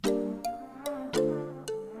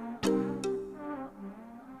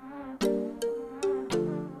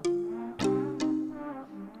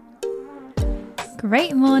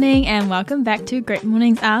Great morning and welcome back to Great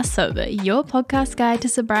Mornings Are Sober, your podcast guide to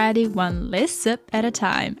sobriety one less sip at a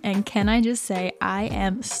time. And can I just say, I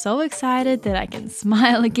am so excited that I can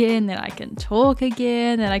smile again, that I can talk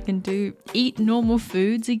again, that I can eat normal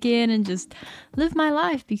foods again and just live my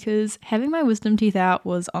life, because having my wisdom teeth out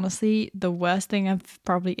was honestly the worst thing I've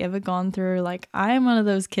probably ever gone through. Like, I am one of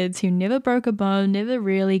those kids who never broke a bone, never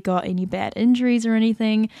really got any bad injuries or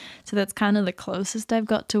anything. So that's kind of the closest I've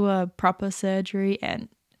got to a proper surgery, and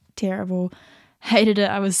terrible. Hated it.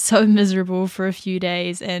 I was so miserable for a few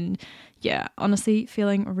days, and yeah, honestly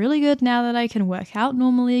feeling really good now that I can work out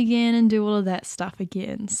normally again and do all of that stuff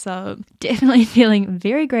again. So definitely feeling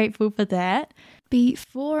very grateful for that.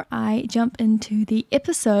 Before I jump into the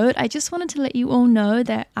episode, I just wanted to let you all know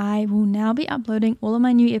that I will now be uploading all of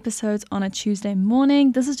my new episodes on a Tuesday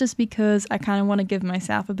morning. This is just because I kind of want to give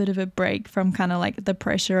myself a bit of a break from kind of like the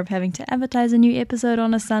pressure of having to advertise a new episode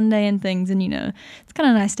on a Sunday and things. And it's kind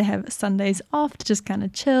of nice to have Sundays off to just kind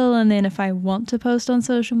of chill. And then if I want to post on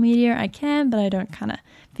social media, I can, but I don't kind of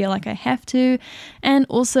feel like I have to. And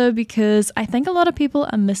also because I think a lot of people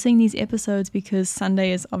are missing these episodes because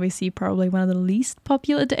Sunday is obviously probably one of the least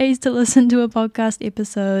popular days to listen to a podcast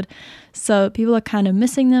episode. So people are kind of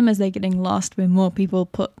missing them as they're getting lost when more people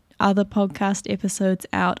put other podcast episodes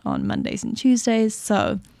out on Mondays and Tuesdays.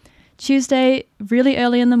 So Tuesday, really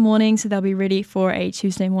early in the morning, so they'll be ready for a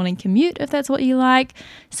Tuesday morning commute if that's what you like.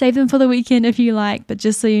 Save them for the weekend if you like, but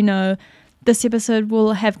just so you know, this episode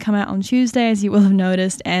will have come out on Tuesday, as you will have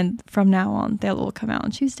noticed, and from now on, they'll all come out on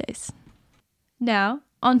Tuesdays. Now,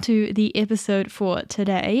 onto the episode for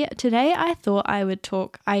today. Today, I thought I would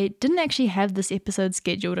talk. I didn't actually have this episode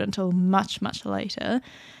scheduled until much, much later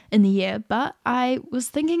in the year, but I was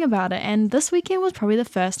thinking about it, and this weekend was probably the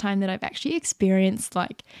first time that I've actually experienced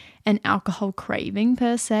like an alcohol craving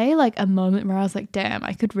per se, like a moment where I was like, damn,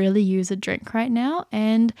 I could really use a drink right now.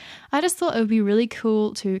 And I just thought it would be really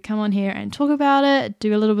cool to come on here and talk about it,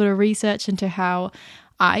 do a little bit of research into how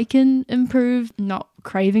I can improve not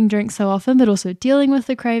craving drinks so often, but also dealing with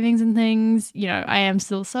the cravings and things. I am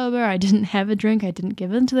still sober. I didn't have a drink. I didn't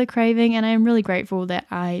give in to the craving, and I'm really grateful that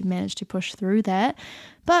I managed to push through that.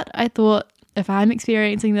 But I thought, if I'm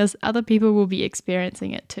experiencing this, other people will be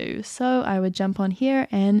experiencing it too. So I would jump on here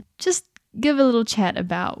and just give a little chat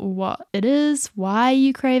about what it is, why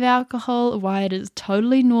you crave alcohol, why it is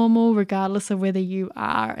totally normal, regardless of whether you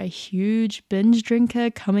are a huge binge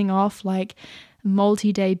drinker coming off like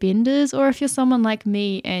multi-day benders, or if you're someone like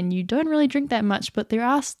me and you don't really drink that much, but there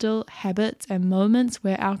are still habits and moments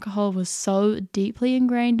where alcohol was so deeply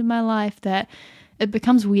ingrained in my life that it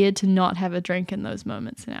becomes weird to not have a drink in those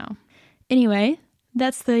moments now. Anyway,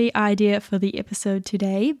 that's the idea for the episode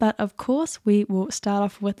today, but of course we will start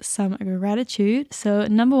off with some gratitude. So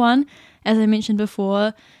number one, as I mentioned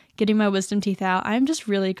before, getting my wisdom teeth out, I'm just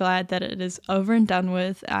really glad that it is over and done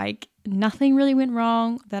with. Nothing really went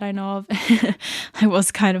wrong that I know of. I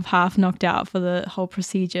was kind of half knocked out for the whole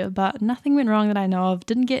procedure, but nothing went wrong that I know of.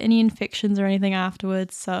 Didn't get any infections or anything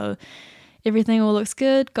afterwards, so everything all looks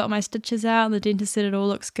good. Got my stitches out, and the dentist said it all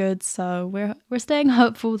looks good. So we're staying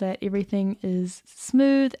hopeful that everything is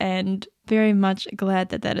smooth, and very much glad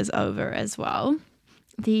that that is over as well.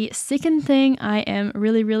 The second thing I am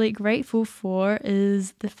really, really grateful for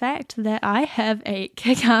is the fact that I have a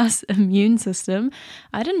kick-ass immune system.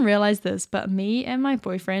 I didn't realize this, but me and my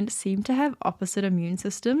boyfriend seem to have opposite immune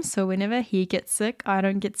systems. So whenever he gets sick, I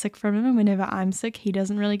don't get sick from him. And whenever I'm sick, he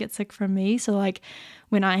doesn't really get sick from me. So like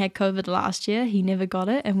when I had COVID last year, he never got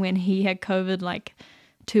it. And when he had COVID like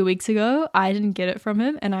 2 weeks ago, I didn't get it from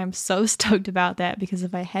him, and I'm so stoked about that, because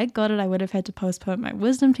if I had got it, I would have had to postpone my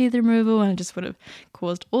wisdom teeth removal, and it just would have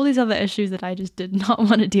caused all these other issues that I just did not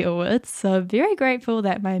want to deal with. So very grateful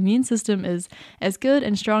that my immune system is as good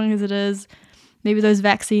and strong as it is. Maybe those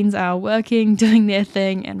vaccines are working, doing their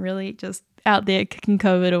thing, and really just out there kicking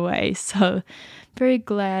COVID away. So very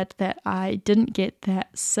glad that I didn't get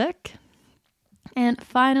that sick. And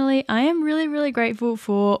finally, I am really, really grateful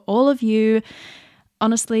for all of you.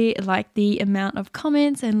 Honestly, like the amount of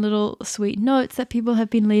comments and little sweet notes that people have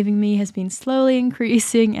been leaving me has been slowly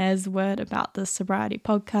increasing as word about the sobriety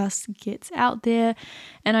podcast gets out there.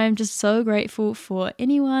 And I'm just so grateful for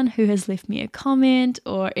anyone who has left me a comment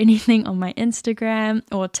or anything on my Instagram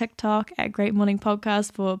or TikTok at Great Morning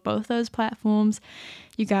Podcast, for both those platforms.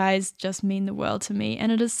 You guys just mean the world to me,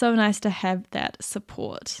 and it is so nice to have that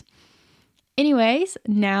support. Anyways,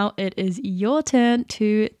 now it is your turn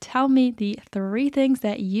to tell me the 3 things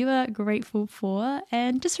that you are grateful for,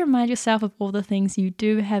 and just remind yourself of all the things you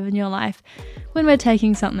do have in your life when we're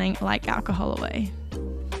taking something like alcohol away.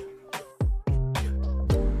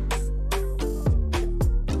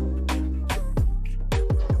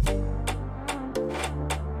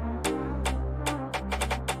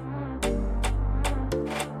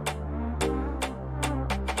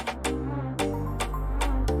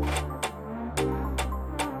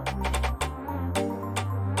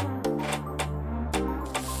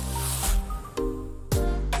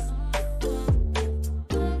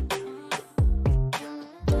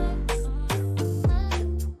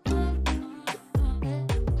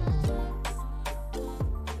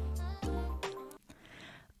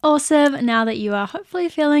 Awesome. Now that you are hopefully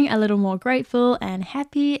feeling a little more grateful and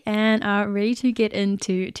happy and are ready to get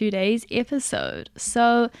into today's episode.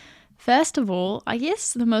 So, first of all, I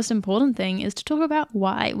guess the most important thing is to talk about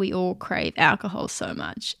why we all crave alcohol so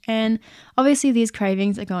much. And obviously these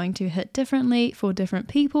cravings are going to hit differently for different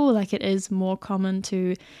people. Like, it is more common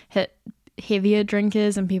to hit heavier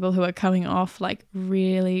drinkers and people who are coming off like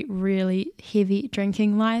really, really heavy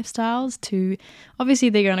drinking lifestyles to obviously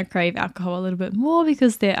they're going to crave alcohol a little bit more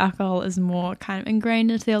because their alcohol is more kind of ingrained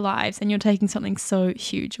into their lives and you're taking something so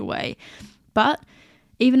huge away. But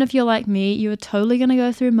even if you're like me, you're totally going to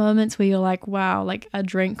go through moments where you're like, wow, like a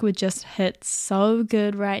drink would just hit so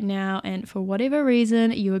good right now. And for whatever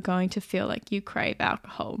reason, you are going to feel like you crave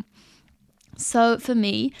alcohol. So for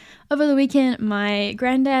me, over the weekend, my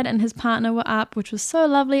granddad and his partner were up, which was so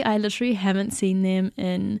lovely. I literally haven't seen them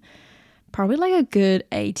in probably like a good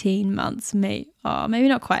 18 months, maybe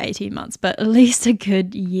not quite 18 months, but at least a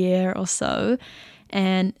good year or so.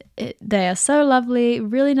 And they are so lovely,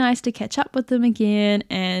 really nice to catch up with them again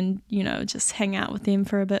and, just hang out with them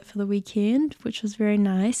for a bit for the weekend, which was very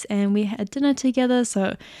nice. And we had dinner together,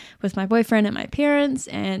 so with my boyfriend and my parents,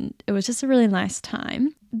 and it was just a really nice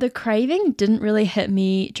time. The craving didn't really hit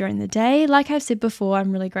me during the day. Like I've said before,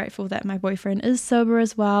 I'm really grateful that my boyfriend is sober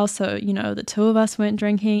as well. So, the two of us weren't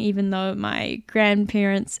drinking, even though my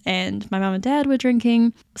grandparents and my mum and dad were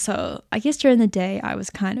drinking. So I guess during the day I was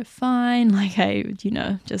kind of fine. Like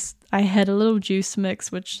I had a little juice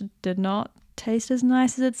mix, which did not taste as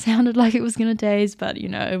nice as it sounded like it was going to taste, but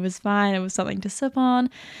it was fine. It was something to sip on.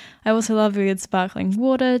 I also love a good sparkling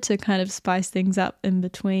water to kind of spice things up in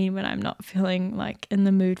between when I'm not feeling like in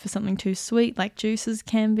the mood for something too sweet like juices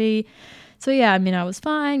can be. So yeah, I was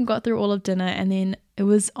fine, got through all of dinner, and then it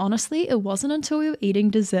wasn't until we were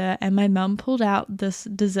eating dessert and my mum pulled out this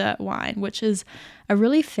dessert wine, which is a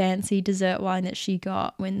really fancy dessert wine that she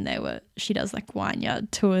got when she does like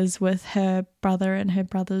vineyard tours with her brother and her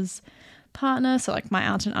brother's partner, so like my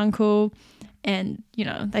aunt and uncle, and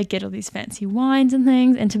they get all these fancy wines and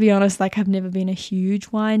things. And to be honest, like I've never been a huge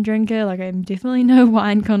wine drinker. Like I'm definitely no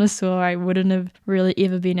wine connoisseur. I wouldn't have really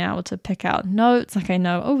ever been able to pick out notes. Like I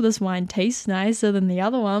know, oh, this wine tastes nicer than the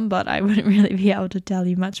other one, but I wouldn't really be able to tell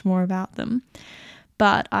you much more about them.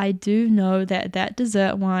 But I do know that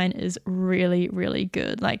dessert wine is really, really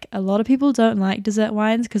good. Like a lot of people don't like dessert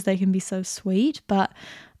wines because they can be so sweet, but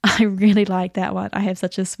I really like that one. I have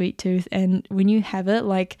such a sweet tooth, and when you have it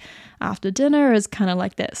like after dinner as kind of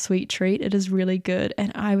like that sweet treat, it is really good.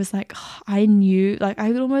 And I was like, I knew, like I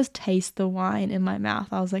could almost taste the wine in my mouth.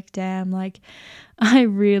 I was like, damn, like I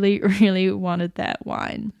really, really wanted that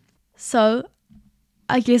wine. So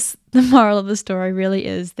I guess the moral of the story really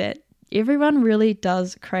is that everyone really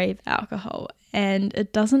does crave alcohol. And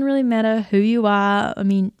it doesn't really matter who you are.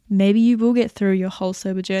 Maybe you will get through your whole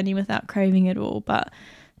sober journey without craving it all, but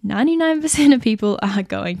 99% of people are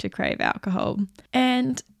going to crave alcohol.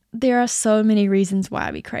 And there are so many reasons why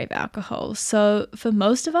we crave alcohol. So for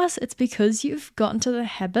most of us, it's because you've gotten to the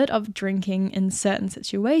habit of drinking in certain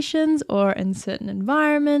situations or in certain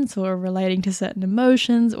environments or relating to certain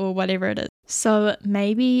emotions or whatever it is. So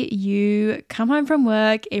maybe you come home from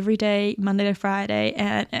work every day, Monday to Friday,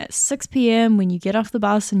 and at 6 p.m. when you get off the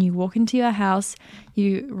bus and you walk into your house,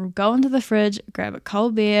 you go into the fridge, grab a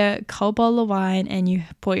cold beer, cold bottle of wine, and you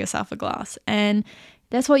pour yourself a glass. And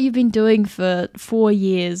that's what you've been doing for 4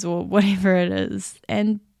 years or whatever it is.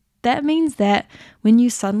 And that means that when you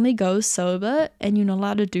suddenly go sober and you're not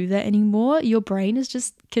allowed to do that anymore, your brain is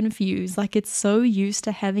just confused. Like it's so used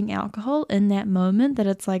to having alcohol in that moment that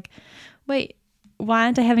it's like, wait, why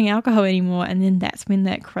aren't I having alcohol anymore? And then that's when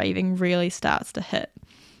that craving really starts to hit.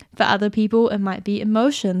 For other people, it might be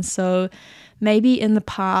emotions. So maybe in the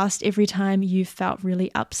past, every time you've felt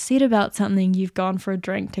really upset about something, you've gone for a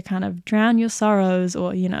drink to kind of drown your sorrows,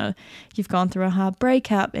 or, you've gone through a hard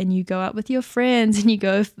breakup and you go out with your friends and you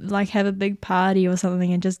go like have a big party or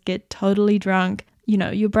something and just get totally drunk.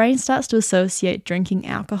 Your brain starts to associate drinking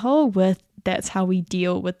alcohol with that's how we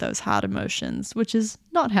deal with those hard emotions, which is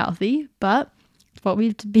not healthy, but what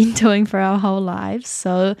we've been doing for our whole lives.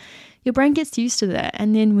 So your brain gets used to that.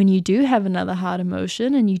 And then when you do have another hard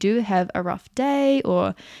emotion and you do have a rough day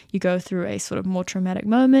or you go through a sort of more traumatic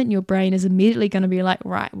moment, your brain is immediately going to be like,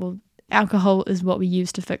 right, well, alcohol is what we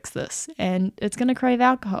use to fix this. And it's going to crave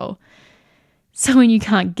alcohol. So when you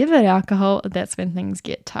can't give it alcohol, that's when things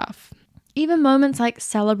get tough. Even moments like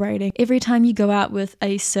celebrating. Every time you go out with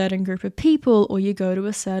a certain group of people or you go to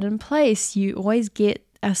a certain place, you always get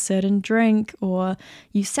a certain drink, or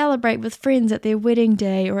you celebrate with friends at their wedding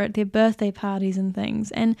day or at their birthday parties and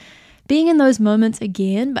things. And Being in those moments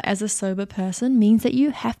again, but as a sober person, means that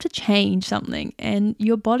you have to change something, and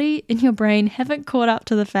your body and your brain haven't caught up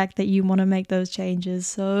to the fact that you want to make those changes.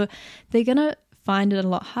 So they're going to find it a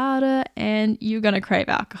lot harder and you're going to crave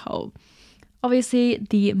alcohol. Obviously,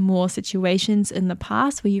 the more situations in the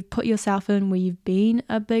past where you've put yourself in, where you've been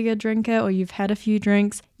a bigger drinker or you've had a few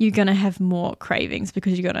drinks, you're going to have more cravings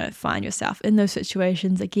because you're going to find yourself in those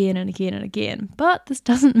situations again and again and again. But this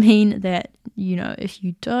doesn't mean that, if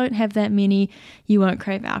you don't have that many, you won't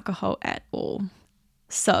crave alcohol at all.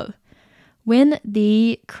 So when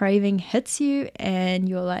the craving hits you and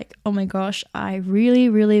you're like, oh my gosh, I really,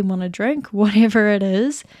 really want to drink, whatever it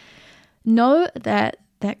is, know that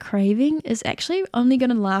craving is actually only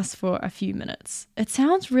going to last for a few minutes. It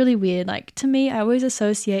sounds really weird. Like, to me, I always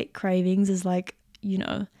associate cravings as like,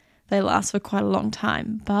 they last for quite a long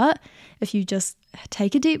time. But if you just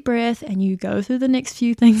take a deep breath and you go through the next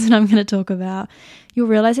few things that I'm going to talk about, you'll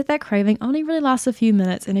realize that craving only really lasts a few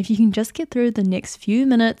minutes. And if you can just get through the next few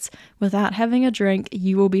minutes without having a drink,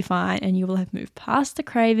 you will be fine and you will have moved past the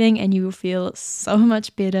craving and you will feel so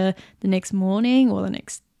much better the next morning or the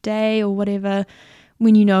next day or whatever,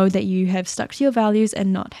 when you know that you have stuck to your values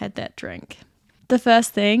and not had that drink. The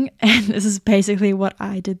first thing, and this is basically what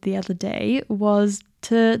I did the other day, was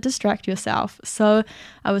to distract yourself. So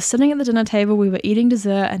I was sitting at the dinner table, we were eating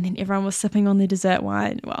dessert, and then everyone was sipping on their dessert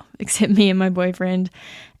wine, well, except me and my boyfriend.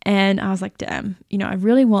 And I was like, damn, I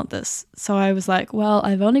really want this. So I was like, well,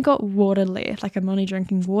 I've only got water left. Like, I'm only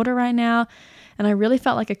drinking water right now. And I really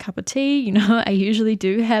felt like a cup of tea. I usually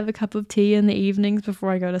do have a cup of tea in the evenings before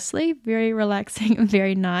I go to sleep. Very relaxing and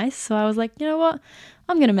very nice. So I was like, you know what?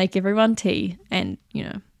 I'm going to make everyone tea. And,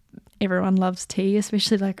 everyone loves tea,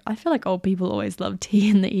 especially I feel like old people always love tea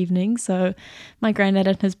in the evening. So my granddad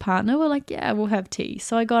and his partner were like, yeah, we'll have tea.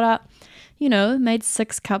 So I got up, made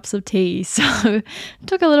 6 cups of tea. So it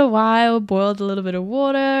took a little while, boiled a little bit of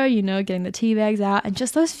water, getting the tea bags out, and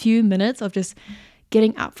just those few minutes of just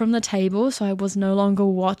getting up from the table, so I was no longer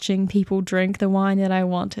watching people drink the wine that I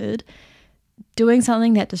wanted. Doing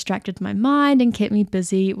something that distracted my mind and kept me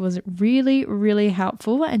busy was really, really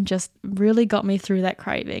helpful and just really got me through that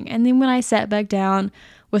craving. And then when I sat back down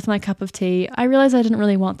with my cup of tea, I realized I didn't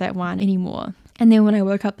really want that wine anymore. And then when I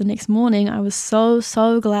woke up the next morning, I was so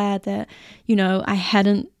glad that, I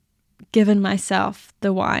hadn't given myself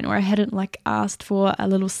the wine, or I hadn't asked for a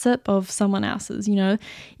little sip of someone else's,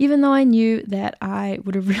 even though I knew that I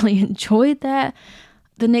would have really enjoyed that.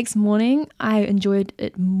 The next morning, I enjoyed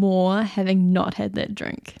it more having not had that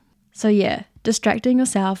drink. So yeah, distracting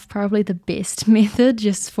yourself, probably the best method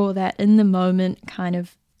just for that in the moment kind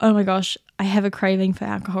of, oh my gosh, I have a craving for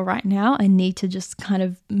alcohol right now. I need to just kind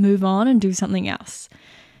of move on and do something else.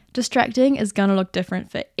 Distracting is going to look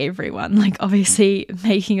different for everyone. Obviously,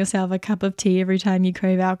 making yourself a cup of tea every time you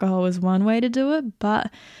crave alcohol is one way to do it,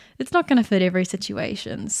 but it's not going to fit every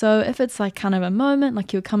situation. So if it's kind of a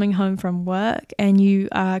moment, you're coming home from work and you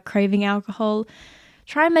are craving alcohol,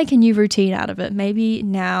 try and make a new routine out of it. Maybe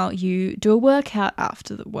now you do a workout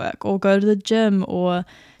after the work, or go to the gym, or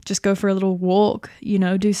just go for a little walk,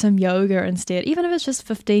 do some yoga instead. Even if it's just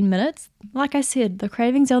 15 minutes, like I said, the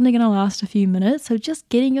craving's only going to last a few minutes. So just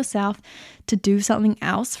getting yourself to do something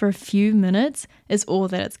else for a few minutes is all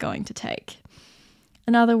that it's going to take.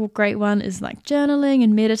 Another great one is journaling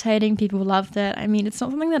and meditating. People love that. I mean, it's not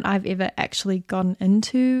something that I've ever actually gotten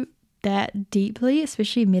into that deeply,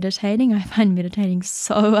 especially meditating. I find meditating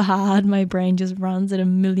so hard. My brain just runs at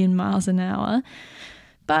 1,000,000 miles an hour.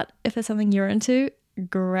 But if there's something you're into,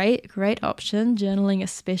 great option. Journaling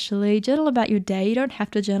especially. Journal about your day. You don't have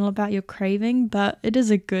to journal about your craving, but it is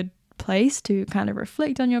a good place to kind of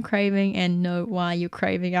reflect on your craving and know why you're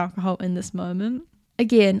craving alcohol in this moment.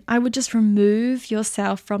 Again, I would just remove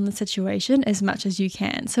yourself from the situation as much as you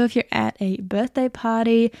can. So if you're at a birthday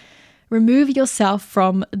party, remove yourself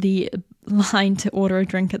from the line to order a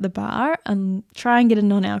drink at the bar and try and get a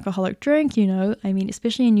non-alcoholic drink.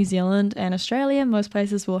 Especially in New Zealand and Australia, most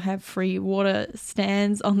places will have free water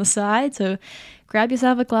stands on the side. So grab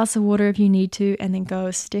yourself a glass of water if you need to, and then go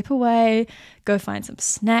step away, go find some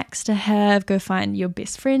snacks to have, go find your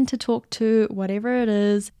best friend to talk to, whatever it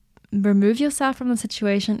is. Remove yourself from the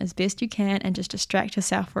situation as best you can and just distract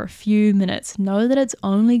yourself for a few minutes. Know that it's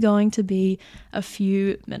only going to be a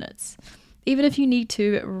few minutes. Even if you need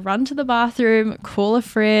to run to the bathroom, call a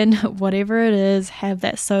friend, whatever it is, have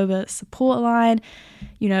that sober support line.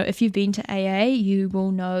 If you've been to AA, you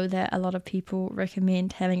will know that a lot of people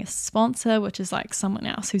recommend having a sponsor, which is someone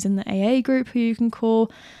else who's in the AA group who you can call.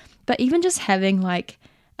 But even just having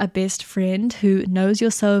a best friend who knows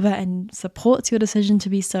you're sober and supports your decision to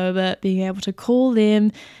be sober, being able to call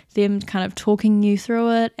them kind of talking you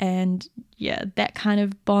through it, and yeah, that kind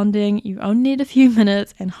of bonding. You only need a few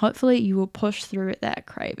minutes and hopefully you will push through that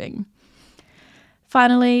craving.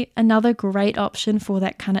 Finally, another great option for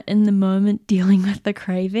that kind of in the moment dealing with the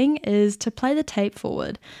craving is to play the tape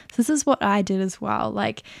forward. So this is what I did as well.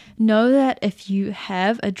 Like, know that if you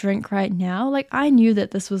have a drink right now, like I knew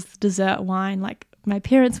that this was dessert wine. Like my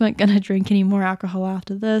parents weren't going to drink any more alcohol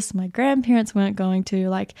after this. My grandparents weren't going to.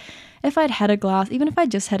 Like if I'd had a glass, even if I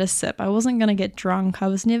just had a sip, I wasn't going to get drunk. I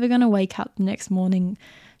was never going to wake up the next morning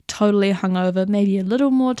totally hungover, maybe a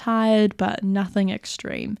little more tired, but nothing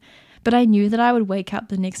extreme. But I knew that I would wake up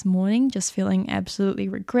the next morning just feeling absolutely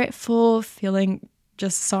regretful, feeling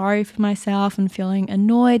just sorry for myself and feeling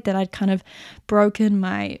annoyed that I'd kind of broken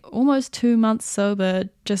my almost 2 months sober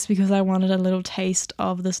just because I wanted a little taste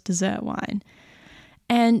of this dessert wine.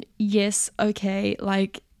 And yes, okay,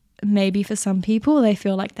 like maybe for some people they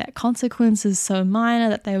feel like that consequence is so minor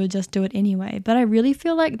that they would just do it anyway. But I really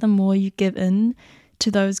feel like the more you give in to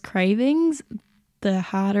those cravings, the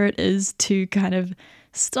harder it is to kind of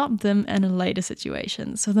stop them in a later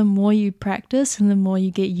situation. So the more you practice and the more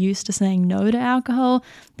you get used to saying no to alcohol,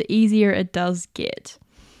 the easier it does get.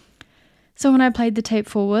 So when I played the tape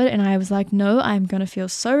forward and I was like, no, I'm going to feel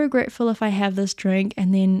so regretful if I have this drink.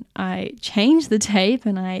 And then I change the tape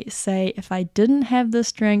and I say, if I didn't have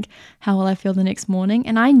this drink, how will I feel the next morning?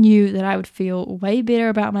 And I knew that I would feel way better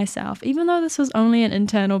about myself, even though this was only an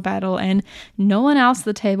internal battle and no one else at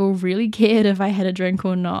the table really cared if I had a drink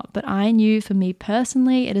or not. But I knew for me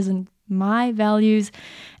personally, it is in my values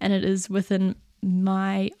and it is within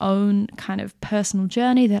my own kind of personal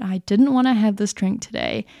journey that I didn't want to have this drink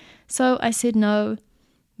today. So I said no,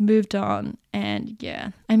 moved on, and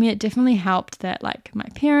yeah, I mean, it definitely helped that like my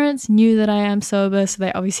parents knew that I am sober, so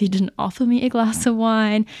they obviously didn't offer me a glass of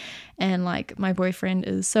wine, and like my boyfriend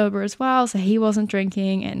is sober as well, so he wasn't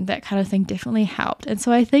drinking, and that kind of thing definitely helped. And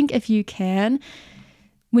so I think if you can,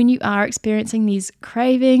 when you are experiencing these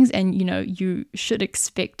cravings, and you know, you should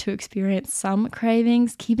expect to experience some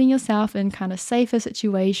cravings, keeping yourself in kind of safer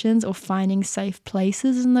situations or finding safe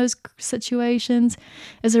places in those situations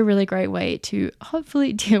is a really great way to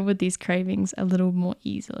hopefully deal with these cravings a little more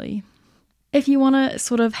easily. If you want to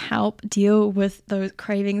sort of help deal with those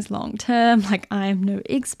cravings long term, like I am no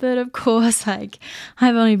expert, of course, like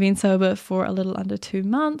I've only been sober for a little under 2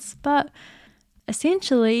 months, but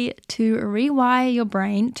essentially, to rewire your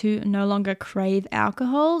brain to no longer crave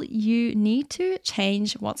alcohol, you need to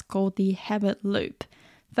change what's called the habit loop.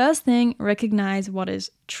 First thing, recognize what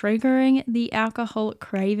is triggering the alcohol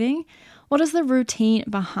craving. What is the routine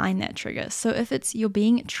behind that trigger? So if it's you're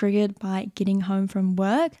being triggered by getting home from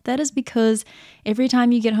work, that is because every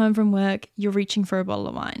time you get home from work, you're reaching for a bottle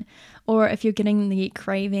of wine. Or if you're getting the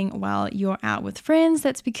craving while you're out with friends,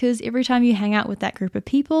 that's because every time you hang out with that group of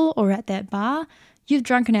people or at that bar, you've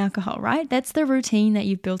drunken alcohol, right? That's the routine that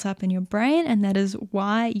you've built up in your brain, and that is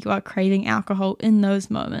why you are craving alcohol in those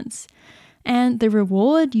moments. And the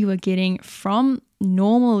reward you are getting from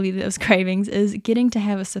normally those cravings is getting to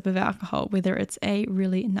have a sip of alcohol, whether it's a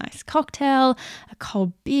really nice cocktail, a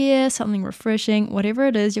cold beer, something refreshing, whatever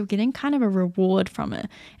it is, you're getting kind of a reward from it.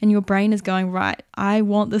 And your brain is going, right, I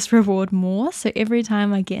want this reward more. So every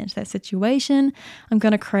time I get into that situation, I'm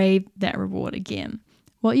going to crave that reward again.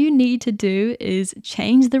 What you need to do is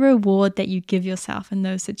change the reward that you give yourself in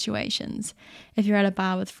those situations. If you're at a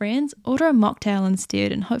bar with friends, order a mocktail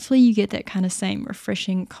instead, and hopefully you get that kind of same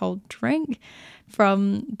refreshing cold drink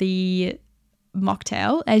from the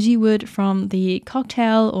mocktail as you would from the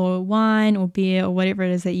cocktail or wine or beer or whatever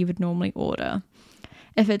it is that you would normally order.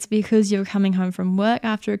 If it's because you're coming home from work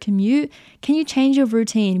after a commute, can you change your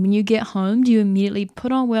routine? When you get home, do you immediately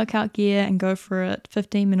put on workout gear and go for a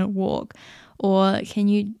 15-minute walk? Or can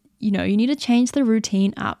you need to change the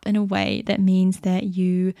routine up in a way that means that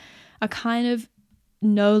you are kind of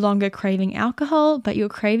no longer craving alcohol, but you're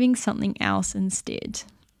craving something else instead.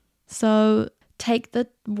 So take the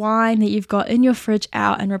wine that you've got in your fridge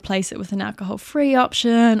out and replace it with an alcohol-free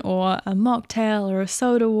option or a mocktail or a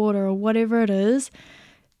soda water or whatever it is.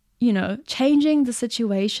 Changing the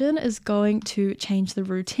situation is going to change the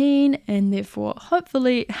routine and therefore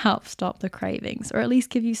hopefully help stop the cravings, or at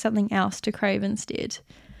least give you something else to crave instead.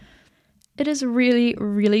 It is really,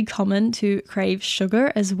 really common to crave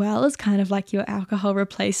sugar as well as kind of like your alcohol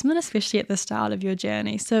replacement, especially at the start of your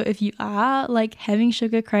journey. So if you are like having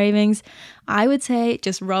sugar cravings, I would say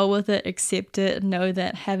just roll with it, accept it, know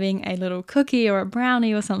that having a little cookie or a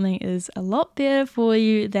brownie or something is a lot better for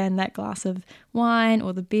you than that glass of wine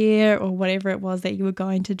or the beer or whatever it was that you were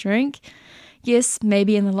going to drink. Yes,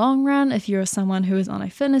 maybe in the long run, if you're someone who is on a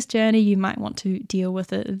fitness journey, you might want to deal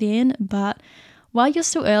with it then, but while you're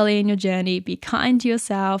still early in your journey, be kind to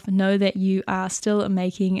yourself. Know that you are still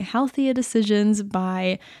making healthier decisions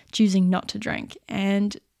by choosing not to drink.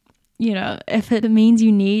 And if it means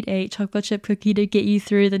you need a chocolate chip cookie to get you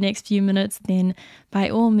through the next few minutes, then by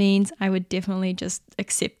all means, I would definitely just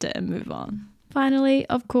accept it and move on. Finally,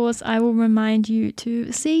 of course, I will remind you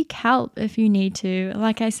to seek help if you need to.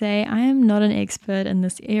 Like I say, I am not an expert in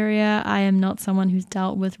this area. I am not someone who's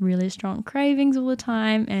dealt with really strong cravings all the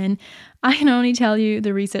time, and I can only tell you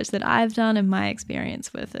the research that I've done and my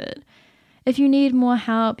experience with it. If you need more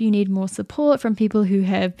help, you need more support from people who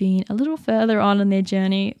have been a little further on in their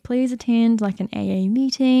journey, please attend like an AA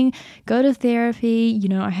meeting, go to therapy.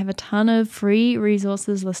 I have a ton of free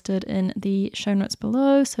resources listed in the show notes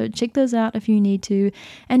below, so check those out if you need to.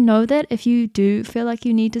 And know that if you do feel like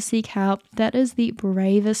you need to seek help, that is the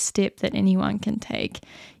bravest step that anyone can take.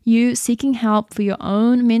 You seeking help for your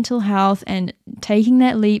own mental health and taking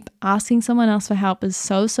that leap, asking someone else for help is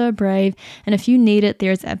so, so brave. And if you need it,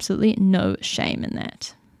 there is absolutely no shame in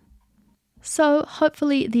that. So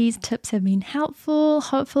hopefully these tips have been helpful.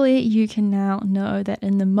 Hopefully you can now know that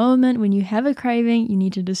in the moment when you have a craving, you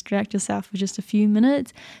need to distract yourself for just a few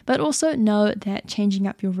minutes, but also know that changing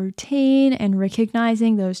up your routine and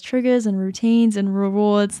recognizing those triggers and routines and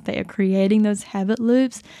rewards that are creating those habit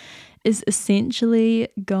loops is essentially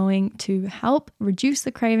going to help reduce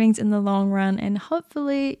the cravings in the long run, and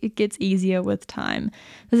hopefully it gets easier with time.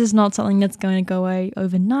 This is not something that's going to go away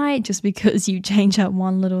overnight just because you change up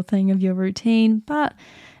one little thing of your routine, but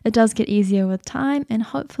it does get easier with time, and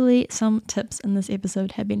hopefully some tips in this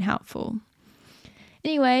episode have been helpful.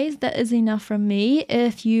 Anyways, that is enough from me.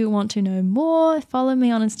 If you want to know more, follow me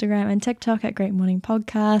on Instagram and TikTok at Great Morning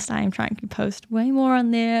Podcast. I am trying to post way more on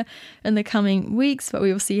there in the coming weeks, but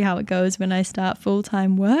we will see how it goes when I start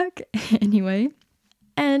full-time work. Anyway.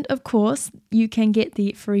 And of course, you can get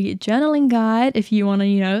the free journaling guide if you want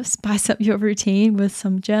to, spice up your routine with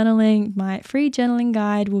some journaling. My free journaling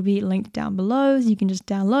guide will be linked down below. So you can just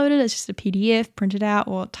download it. It's just a PDF, print it out,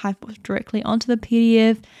 or type it directly onto the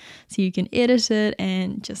PDF so you can edit it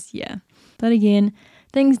and But again,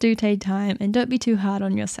 things do take time, and don't be too hard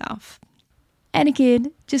on yourself. And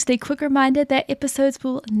again, just a quick reminder that episodes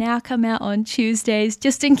will now come out on Tuesdays,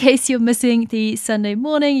 just in case you're missing the Sunday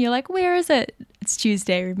morning. You're like, where is it? It's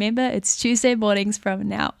Tuesday, remember? It's Tuesday mornings from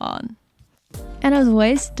now on. And as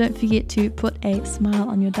always, don't forget to put a smile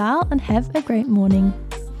on your dial and have a great morning.